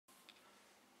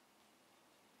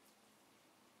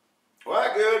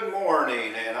Well, good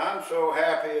morning, and I'm so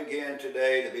happy again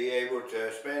today to be able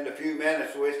to spend a few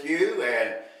minutes with you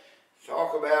and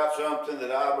talk about something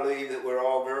that I believe that we're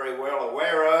all very well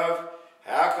aware of.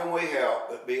 How can we help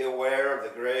but be aware of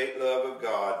the great love of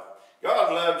God?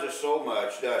 God loves us so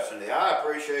much, doesn't He? I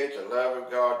appreciate the love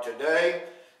of God today,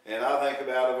 and I think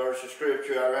about a verse of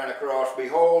Scripture I ran across.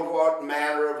 Behold, what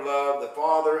manner of love the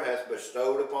Father hath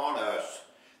bestowed upon us,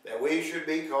 that we should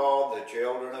be called the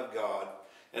children of God.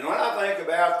 And when I think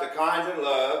about the kind of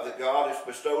love that God has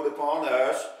bestowed upon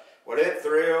us, well, it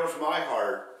thrills my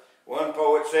heart. One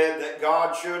poet said that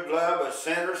God should love a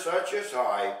sinner such as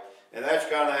I, and that's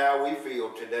kind of how we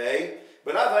feel today.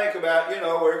 But I think about,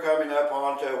 we're coming up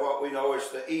onto what we know as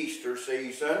the Easter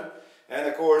season. And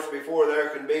of course, before there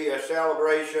can be a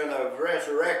celebration of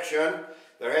resurrection,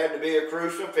 there had to be a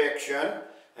crucifixion.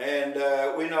 And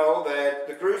we know that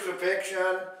the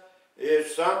crucifixion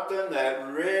is something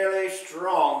that really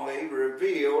strongly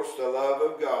reveals the love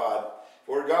of God.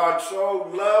 For God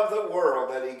so loved the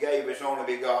world that He gave His only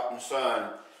begotten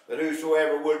Son, that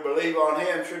whosoever would believe on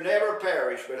Him should never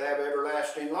perish but have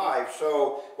everlasting life.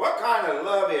 So what kind of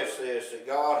love is this that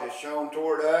God has shown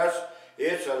toward us?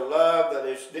 It's a love that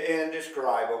is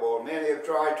indescribable. Many have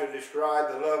tried to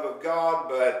describe the love of God,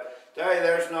 but tell you,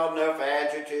 there's not enough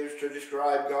adjectives to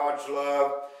describe God's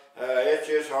love. It's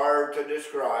just hard to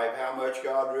describe how much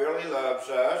God really loves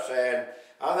us. And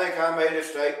I think I made a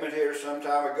statement here some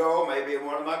time ago, maybe in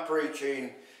one of my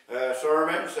preaching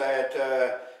sermons,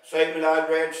 that statement I'd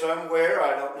read somewhere.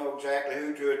 I don't know exactly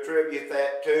who to attribute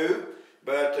that to,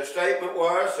 but the statement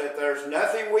was that there's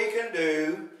nothing we can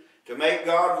do to make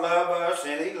God love us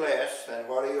any less than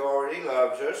what He already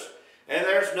loves us. And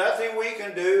there's nothing we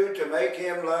can do to make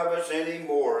Him love us any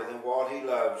more than what He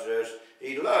loves us.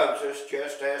 He loves us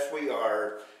just as we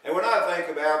are. And when I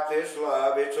think about this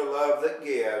love, it's a love that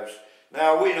gives.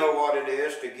 Now, we know what it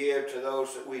is to give to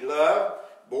those that we love.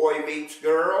 Boy meets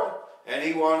girl, and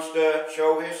he wants to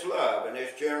show his love, and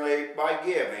it's generally by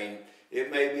giving.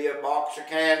 It may be a box of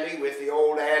candy with the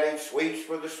old adage, sweets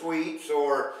for the sweets,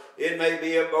 or it may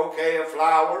be a bouquet of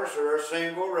flowers or a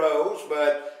single rose,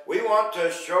 but we want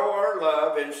to show our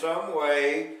love in some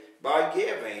way by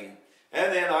giving.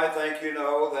 And then I think,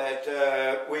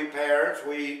 that we parents,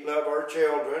 we love our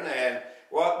children, and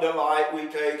what delight we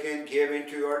take in giving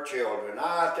to our children.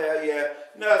 I tell you,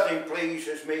 nothing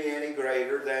pleases me any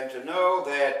greater than to know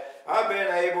that I've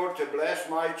been able to bless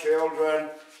my children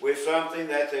with something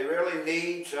that they really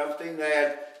need, something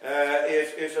that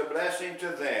is a blessing to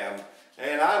them.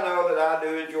 And I know that I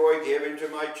do enjoy giving to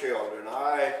my children.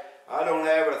 I don't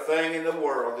have a thing in the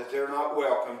world that they're not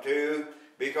welcome to,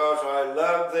 because I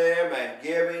love them, and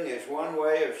giving is one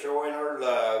way of showing our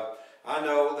love. I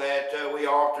know that we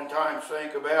oftentimes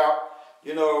think about,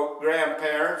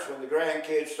 grandparents, when the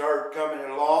grandkids start coming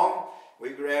along,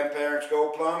 we grandparents go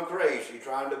plumb crazy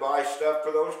trying to buy stuff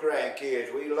for those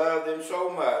grandkids. We love them so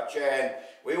much, and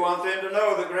we want them to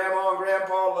know that Grandma and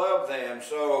Grandpa love them.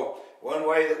 So one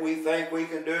way that we think we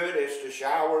can do it is to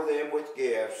shower them with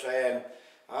gifts. And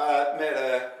I met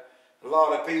a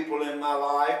lot of people in my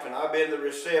life, and I've been the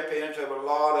recipient of a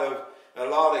lot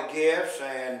of gifts,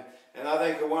 and I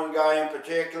think of one guy in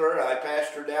particular. I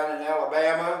pastored down in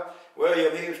Alabama.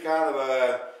 William, he was kind of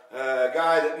a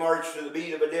guy that marched to the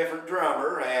beat of a different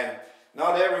drummer, and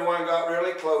not everyone got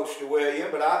really close to William,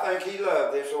 but I think he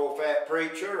loved this old fat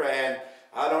preacher, and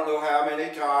I don't know how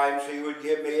many times he would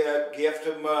give me a gift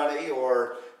of money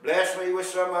or bless me with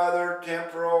some other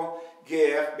temporal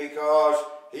gift, because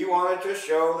he wanted to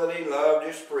show that he loved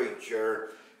his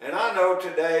preacher. And I know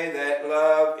today that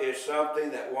love is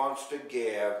something that wants to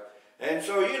give. And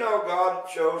so, God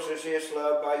shows us His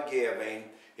love by giving.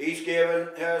 He's given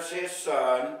us His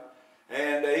Son.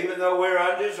 And even though we're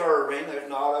undeserving, there's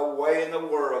not a way in the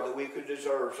world that we could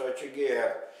deserve such a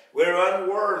gift. We're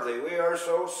unworthy. We are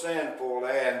so sinful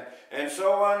and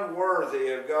so unworthy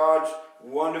of God's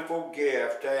wonderful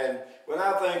gift. And when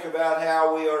I think about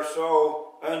how we are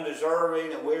so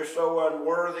undeserving and we're so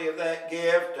unworthy of that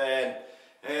gift, and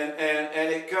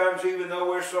it comes even though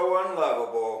we're so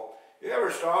unlovable. You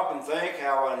ever stop and think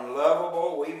how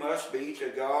unlovable we must be to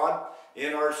God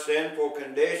in our sinful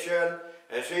condition,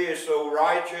 as He is so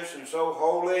righteous and so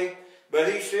holy,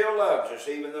 but He still loves us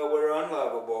even though we're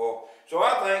unlovable. So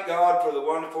I thank God for the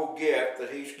wonderful gift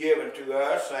that He's given to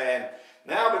us. And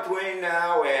now, between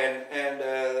now and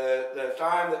the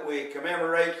time that we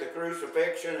commemorate the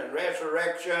crucifixion and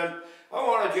resurrection, I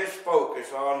want to just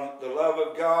focus on the love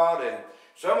of God and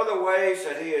some of the ways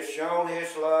that He has shown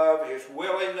His love, His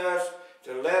willingness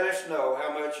to let us know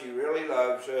how much He really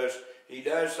loves us. He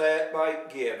does that by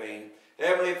giving.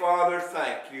 Heavenly Father,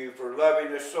 thank you for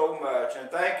loving us so much,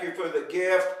 and thank you for the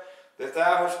gift that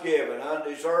thou hast given,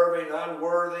 undeserving,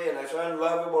 unworthy, and as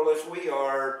unlovable as we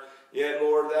are. Yet,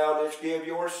 Lord, thou didst give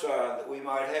your Son that we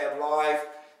might have life,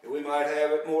 that we might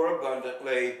have it more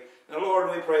abundantly. Now,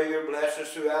 Lord, we pray you bless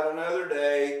us throughout another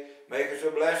day. Make us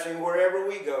a blessing wherever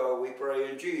we go. We pray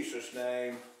in Jesus'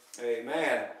 name.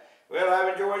 Amen. Well,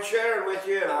 I've enjoyed sharing with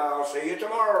you, and I'll see you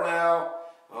tomorrow now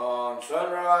on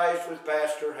Sunrise with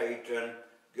Pastor Hayton.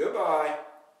 Goodbye.